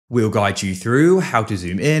We'll guide you through how to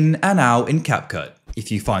zoom in and out in CapCut.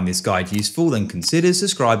 If you find this guide useful, then consider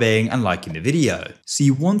subscribing and liking the video. So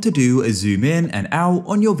you want to do a zoom in and out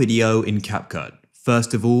on your video in CapCut.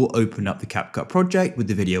 First of all, open up the CapCut project with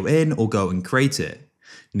the video in or go and create it.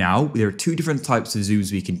 Now, there are two different types of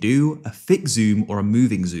zooms we can do, a fixed zoom or a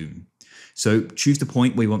moving zoom. So choose the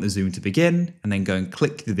point where you want the zoom to begin and then go and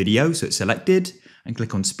click the video so it's selected and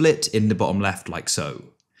click on split in the bottom left like so.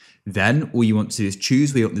 Then all you want to do is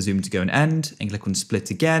choose where you want the zoom to go and end and click on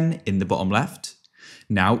split again in the bottom left.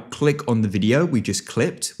 Now click on the video we just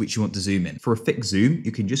clipped, which you want to zoom in. For a fixed zoom,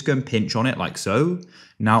 you can just go and pinch on it like so.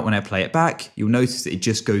 Now when I play it back, you'll notice that it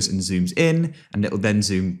just goes and zooms in and it will then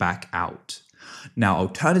zoom back out. Now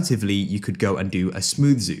alternatively, you could go and do a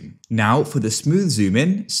smooth zoom. Now for the smooth zoom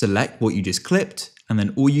in, select what you just clipped and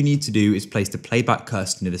then all you need to do is place the playback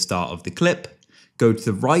cursor near the start of the clip. Go to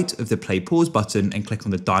the right of the play pause button and click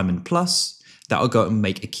on the diamond plus. That'll go and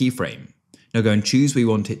make a keyframe. Now go and choose where you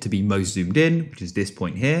want it to be most zoomed in, which is this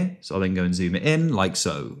point here. So I'll then go and zoom it in like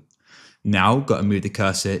so. Now go and move the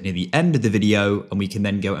cursor near the end of the video and we can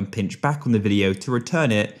then go and pinch back on the video to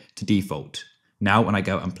return it to default. Now when I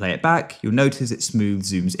go and play it back, you'll notice it smooth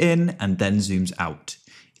zooms in and then zooms out.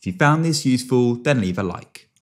 If you found this useful, then leave a like.